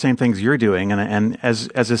some of the same things you're doing, and as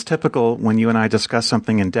is typical when you and I discuss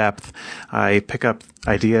something in depth, I pick up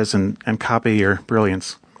ideas and copy your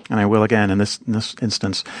brilliance, and I will again in this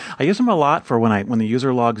instance. I use them a lot for when the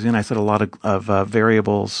user logs in. I set a lot of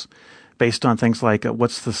variables based on things like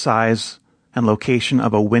what's the size and location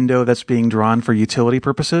of a window that's being drawn for utility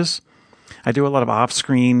purposes. I do a lot of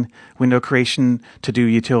off-screen window creation to do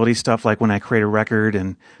utility stuff, like when I create a record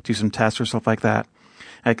and do some tests or stuff like that.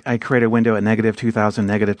 I create a window at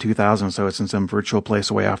 -2000, so it's in some virtual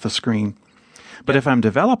place away off the screen. But if I'm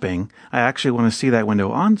developing, I actually want to see that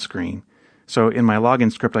window on screen. So in my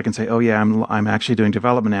login script, I can say, oh yeah, I'm actually doing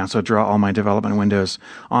development now, so draw all my development windows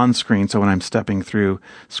on screen, so when I'm stepping through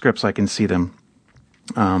scripts, I can see them.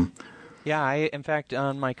 Yeah, in fact,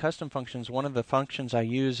 on my custom functions, one of the functions I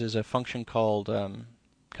use is a function called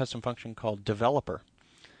custom function called developer,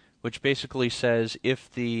 which basically says if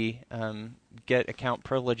the get account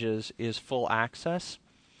privileges is full access,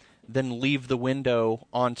 then leave the window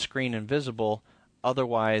on screen and visible.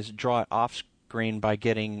 Otherwise, draw it off screen by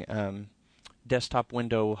getting desktop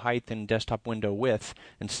window height and desktop window width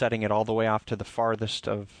and setting it all the way off to the farthest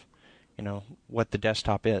of, what the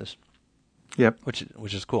desktop is. Yep.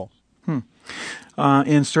 Which is cool.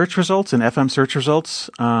 In search results, in FM search results,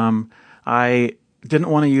 I didn't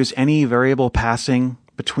want to use any variable passing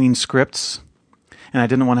between scripts, and I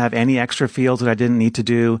didn't want to have any extra fields that I didn't need to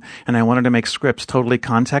do, and I wanted to make scripts totally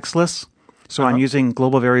contextless. So I'm using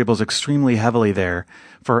global variables extremely heavily there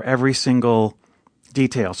for every single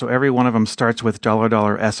detail. So every one of them starts with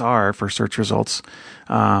 $$SR for search results,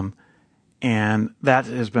 and that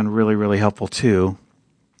has been really, really helpful too.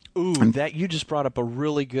 Ooh, that you just brought up a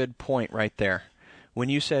really good point right there. When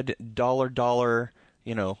you said $,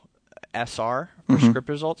 SR for script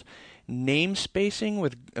results, name spacing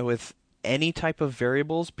with any type of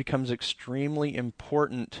variables becomes extremely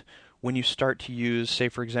important when you start to use, say,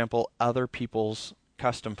 for example, other people's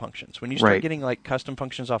custom functions. When you start getting like custom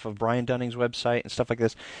functions off of Brian Dunning's website and stuff like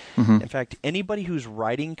this, in fact, anybody who's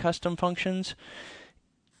writing custom functions,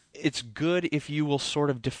 it's good if you will sort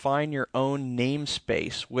of define your own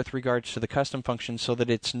namespace with regards to the custom function so that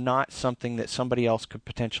it's not something that somebody else could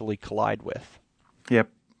potentially collide with. Yep.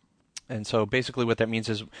 And so basically what that means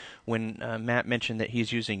is when Matt mentioned that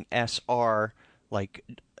he's using SR, like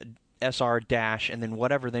SR dash, and then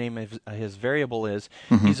whatever the name of his variable is,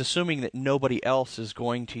 he's assuming that nobody else is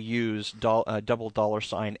going to use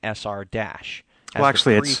 $SR dash as well,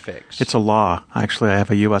 actually, the prefix. It's a law. Actually, I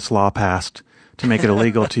have a U.S. law passed to make it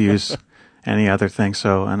illegal to use any other thing.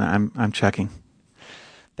 So, and I'm checking.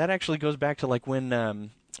 That actually goes back to like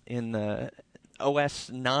when in the OS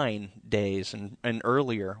 9 days and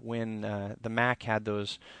earlier, when the Mac had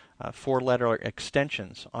those 4-letter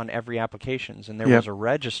extensions on every applications, and there was a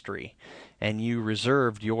registry, and you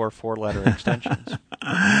reserved your 4-letter extensions.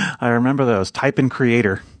 I remember those. Type in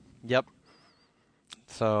Creator. Yep.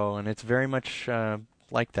 So, and it's very much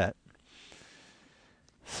like that.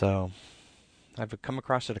 So, I've come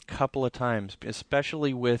across it a couple of times,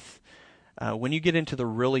 especially with when you get into the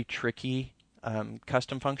really tricky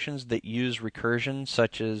custom functions that use recursion,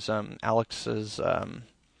 such as Alex's,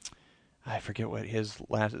 I forget what his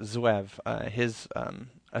last, Zuev, his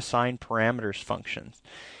assign parameters functions.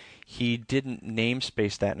 He didn't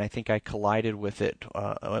namespace that, and I think I collided with it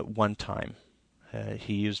at one time.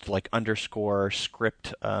 He used like underscore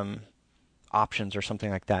script options or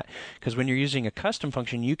something like that. Because when you're using a custom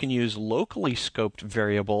function, you can use locally scoped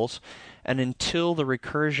variables, and until the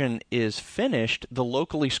recursion is finished, the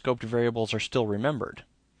locally scoped variables are still remembered.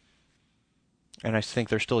 And I think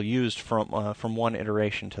they're still used from one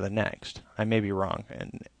iteration to the next. I may be wrong,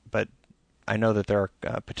 but I know that there are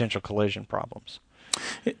potential collision problems.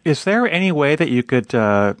 Is there any way that you could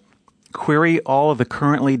query all of the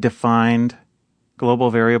currently defined global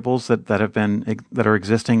variables that are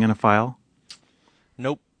existing in a file?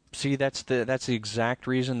 Nope. See, that's the exact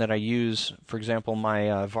reason that I use, for example,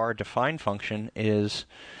 my var define function is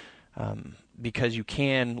because you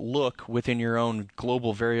can look within your own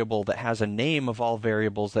global variable that has a name of all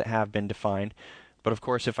variables that have been defined. But of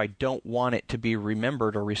course, if I don't want it to be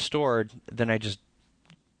remembered or restored, then I just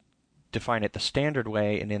define it the standard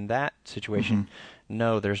way. And in that situation,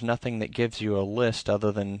 no, there's nothing that gives you a list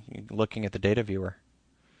other than looking at the data viewer.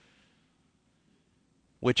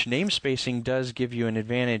 Which namespacing does give you an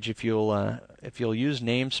advantage if you'll use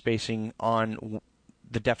namespacing on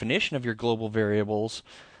the definition of your global variables,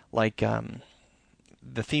 like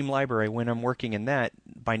the theme library. When I'm working in that,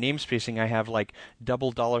 by namespacing I have like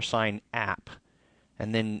 $app,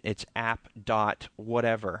 and then it's app dot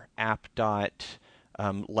whatever, app dot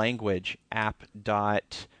language, app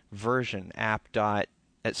dot version, app dot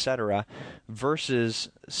etc. versus,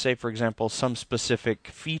 say, for example, some specific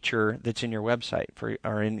feature that's in your website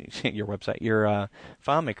or in your website, your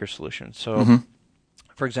FileMaker solution. So,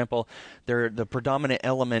 for example, the predominant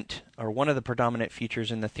element or one of the predominant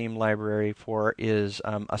features in the theme library is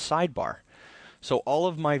a sidebar. So all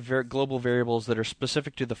of my global variables that are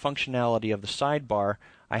specific to the functionality of the sidebar,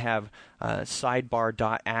 I have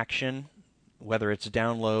sidebar.action, whether it's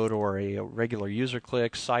download or a regular user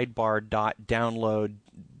click,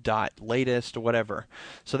 sidebar.download.latest or whatever.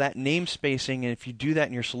 So that namespacing, and if you do that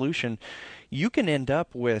in your solution, you can end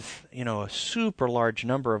up with a super large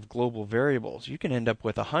number of global variables. You can end up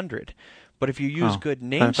with 100. But if you use good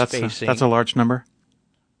namespacing... That's a large number?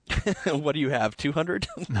 What do you have, 200?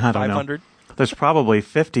 I don't 500? know. There's probably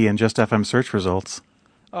 50 in just FM search results.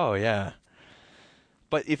 Oh, yeah.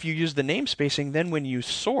 But if you use the namespacing, then when you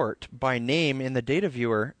sort by name in the data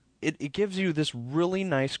viewer, it gives you this really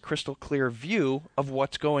nice crystal clear view of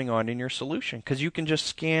what's going on in your solution, because you can just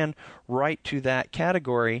scan right to that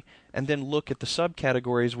category and then look at the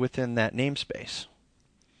subcategories within that namespace.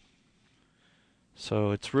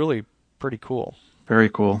 So it's really pretty cool. Very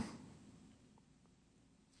cool.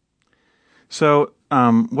 So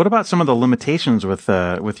what about some of the limitations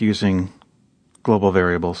with using global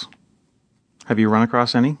variables? Have you run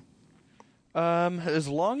across any? As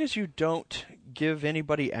long as you don't give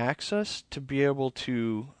anybody access to be able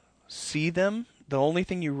to see them, the only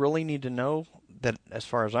thing you really need to know, that as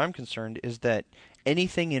far as I'm concerned, is that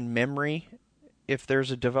anything in memory, if there's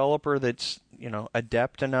a developer that's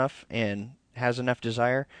adept enough and has enough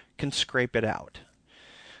desire, can scrape it out.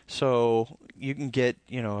 So you can get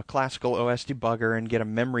a classical OS debugger and get a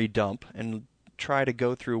memory dump and try to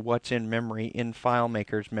go through what's in memory in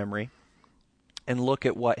FileMaker's memory and look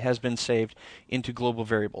at what has been saved into global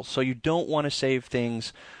variables. So you don't want to save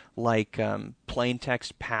things like plain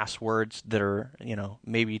text passwords that are,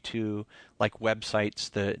 maybe to like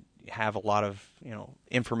websites that have a lot of,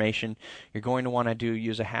 information. You're going to want to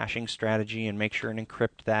use a hashing strategy and make sure and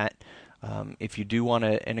encrypt that. If you do want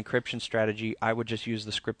an encryption strategy, I would just use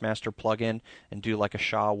the Scriptmaster plugin and do like a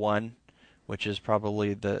SHA-1, which is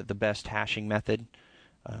probably the best hashing method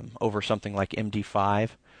over something like MD5.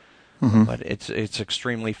 But it's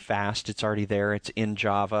extremely fast. It's already there. It's in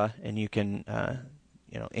Java, and you can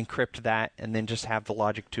encrypt that, and then just have the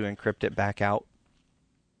logic to encrypt it back out.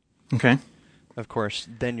 Okay. Of course,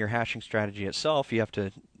 then your hashing strategy itself, you have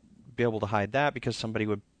to be able to hide that, because somebody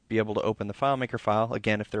would be able to open the FileMaker file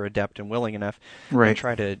again if they're adept and willing enough, and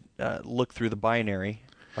try to look through the binary.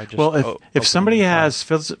 By just if somebody has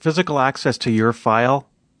physical access to your file,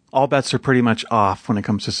 all bets are pretty much off when it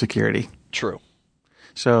comes to security. True.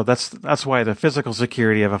 So that's why the physical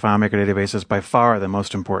security of a FileMaker database is by far the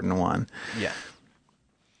most important one. Yeah.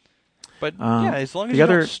 But as long as you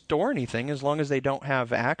don't store anything, as long as they don't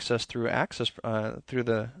have access through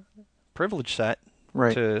the privilege set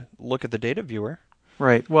to look at the data viewer.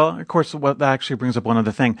 Right. Well, of course, that actually brings up one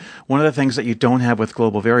other thing. One of the things that you don't have with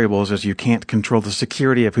global variables is you can't control the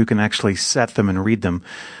security of who can actually set them and read them.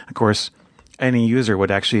 Of course, any user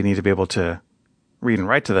would actually need to be able to read and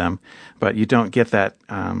write to them, but you don't get that.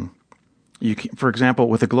 For example,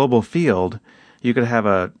 with a global field, you could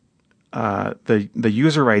have the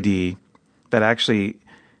user ID that actually,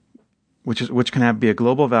 which can be a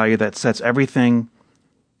global value that sets everything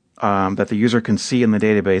that the user can see in the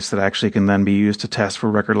database that actually can then be used to test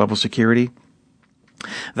for record level security.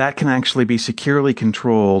 That can actually be securely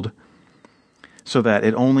controlled so that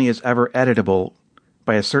it only is ever editable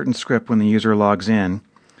by a certain script when the user logs in.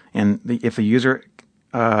 And if the user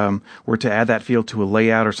were to add that field to a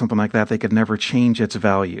layout or something like that, they could never change its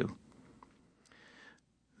value.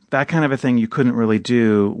 that kind of a thing you couldn't really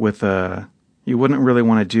do with you wouldn't really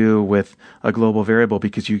want to do with a global variable,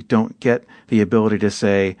 because you don't get the ability to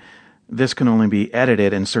say this can only be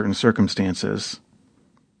edited in certain circumstances.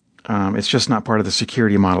 It's just not part of the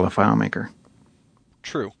security model of FileMaker.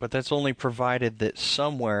 True, but that's only provided that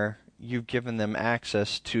somewhere you've given them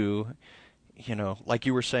access to, like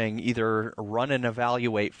you were saying, either run an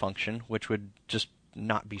evaluate function, which would just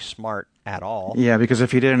not be smart at all. Yeah, because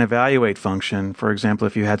if you did an evaluate function, for example,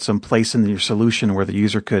 if you had some place in your solution where the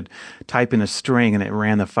user could type in a string and it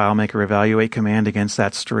ran the FileMaker evaluate command against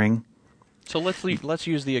that string. So let's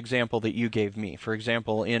use the example that you gave me. For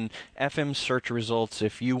example, in FM search results,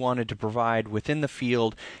 if you wanted to provide within the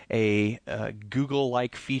field a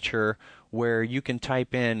Google-like feature where you can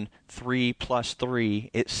type in 3 plus 3,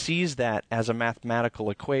 it sees that as a mathematical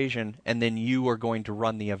equation, and then you are going to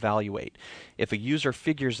run the evaluate. If a user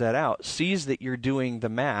figures that out, sees that you're doing the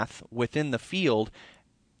math within the field,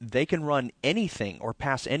 they can run anything or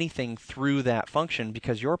pass anything through that function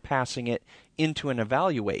because you're passing it into an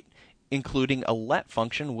evaluate, including a let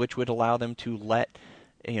function, which would allow them to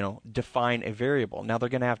define a variable. Now they're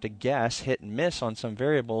going to have to guess, hit and miss on some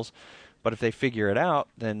variables, but if they figure it out,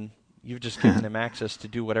 then you've just given them access to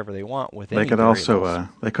do whatever they want with any variables.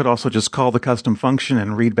 They could also just call the custom function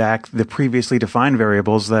and read back the previously defined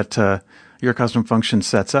variables that your custom function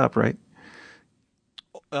sets up, right?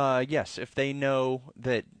 Yes, if they know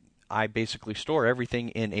that I basically store everything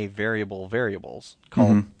in a variables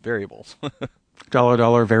called variables.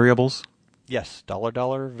 $$ variables? Yes,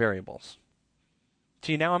 $$ variables.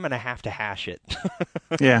 See, now I'm going to hash it.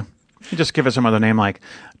 Yeah. You just give it some other name like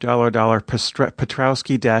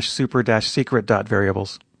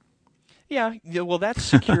 $Petrowski-super-secret.variables. Yeah, well, that's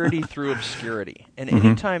security through obscurity. And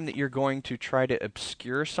anytime that you're going to try to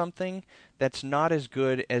obscure something, that's not as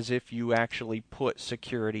good as if you actually put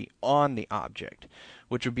security on the object,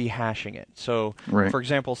 which would be hashing it. So, for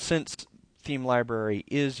example, since Theme Library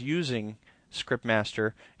is using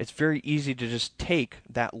Scriptmaster, it's very easy to just take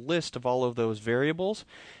that list of all of those variables,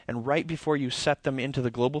 and right before you set them into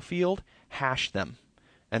the global field, hash them,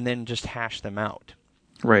 and then just hash them out.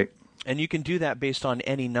 Right. And you can do that based on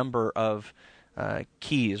any number of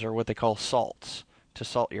keys, or what they call salts, to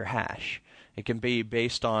salt your hash. It can be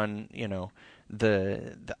based on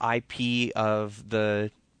the IP of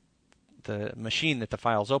the machine that the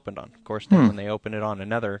file's opened on. Of course, then when they open it on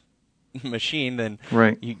another machine, then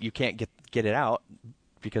you can't get it out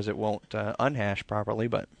because it won't unhash properly,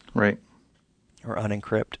 or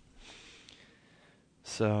unencrypt.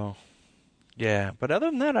 So, yeah. But other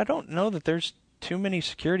than that, I don't know that there's too many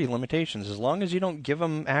security limitations. As long as you don't give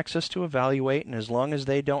them access to evaluate, and as long as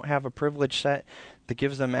they don't have a privilege set that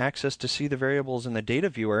gives them access to see the variables in the data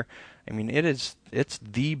viewer, I mean, it's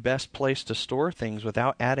the best place to store things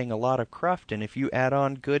without adding a lot of cruft. And if you add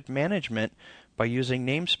on good management by using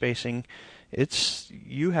namespacing,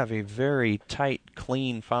 you have a very tight,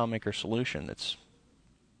 clean FileMaker solution that's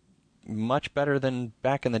much better than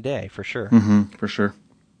back in the day, for sure. For sure.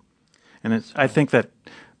 And I think that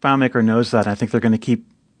FileMaker knows that. I think they're going to keep,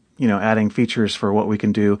 adding features for what we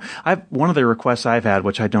can do. One of the requests I've had,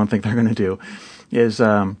 which I don't think they're going to do, is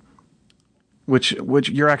which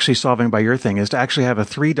you're actually solving by your thing, is to actually have a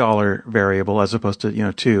 $3 variable as opposed to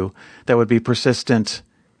 $2 that would be persistent.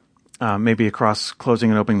 Maybe across closing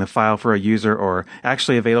and opening the file for a user, or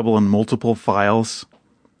actually available in multiple files.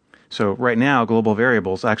 So right now, global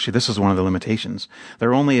variables, actually this is one of the limitations.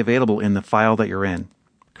 They're only available in the file that you're in.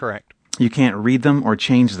 Correct. You can't read them or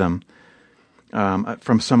change them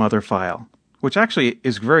from some other file, which actually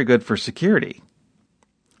is very good for security.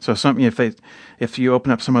 So if you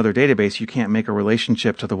open up some other database, you can't make a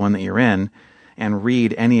relationship to the one that you're in and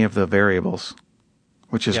read any of the variables,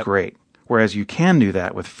 which is great. Whereas you can do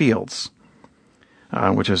that with fields,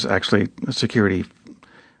 which is actually a security,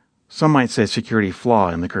 some might say security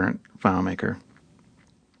flaw in the current FileMaker.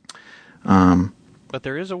 But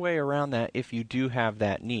there is a way around that if you do have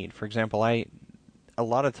that need. For example, a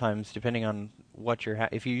lot of times, depending on what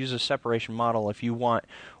if you use a separation model, if you want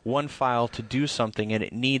one file to do something and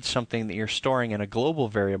it needs something that you're storing in a global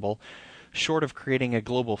variable, short of creating a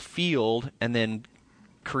global field and then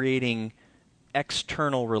creating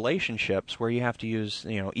external relationships where you have to use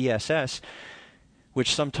ESS,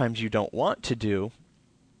 which sometimes you don't want to do,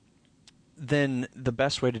 then the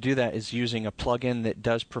best way to do that is using a plugin that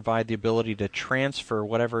does provide the ability to transfer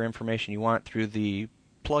whatever information you want through the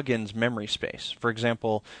plugin's memory space. For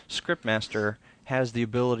example, Scriptmaster has the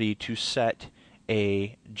ability to set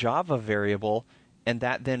a Java variable, and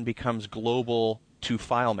that then becomes global to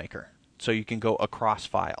FileMaker, so you can go across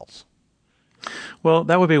files. Well,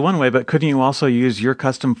 that would be one way, but couldn't you also use your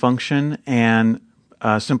custom function and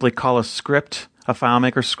simply call a script, a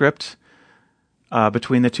FileMaker script,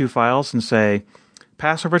 between the two files and say,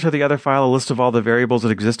 pass over to the other file a list of all the variables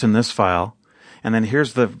that exist in this file, and then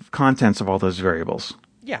here's the contents of all those variables.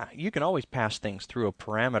 Yeah, you can always pass things through a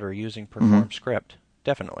parameter using perform script,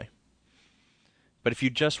 definitely. But if you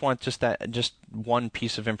just want just one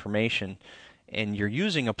piece of information, and you're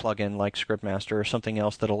using a plugin like Scriptmaster or something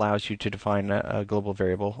else that allows you to define a global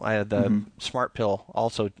variable, the SmartPill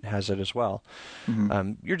also has it as well.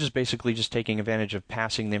 You're just basically just taking advantage of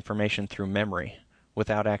passing the information through memory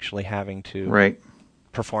without actually having to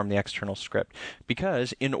perform the external script.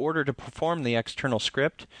 Because in order to perform the external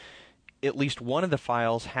script, at least one of the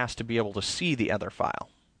files has to be able to see the other file.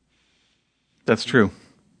 That's true.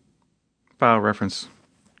 File reference.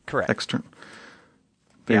 Correct. External.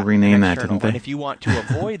 They renamed that, didn't they? And if you want to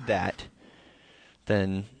avoid that,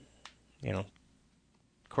 then, of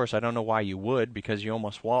course, I don't know why you would, because you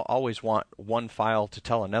almost always want one file to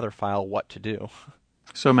tell another file what to do.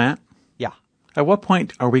 So, Matt? Yeah. At what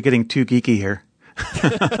point are we getting too geeky here?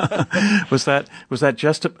 Was that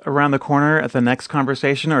just around the corner at the next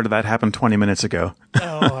conversation, or did that happen 20 minutes ago?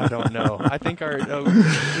 Oh, I don't know. I think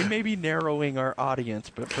we may be narrowing our audience,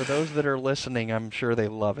 but for those that are listening, I'm sure they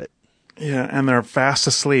love it. Yeah, and they're fast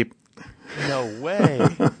asleep. No way.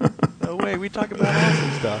 No way. We talk about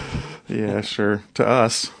awesome stuff. Yeah, sure. To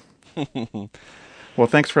us. Well,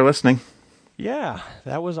 thanks for listening. Yeah,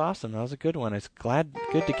 that was awesome. That was a good one. It's good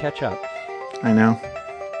to catch up. I know.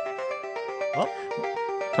 Well,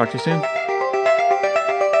 talk to you soon.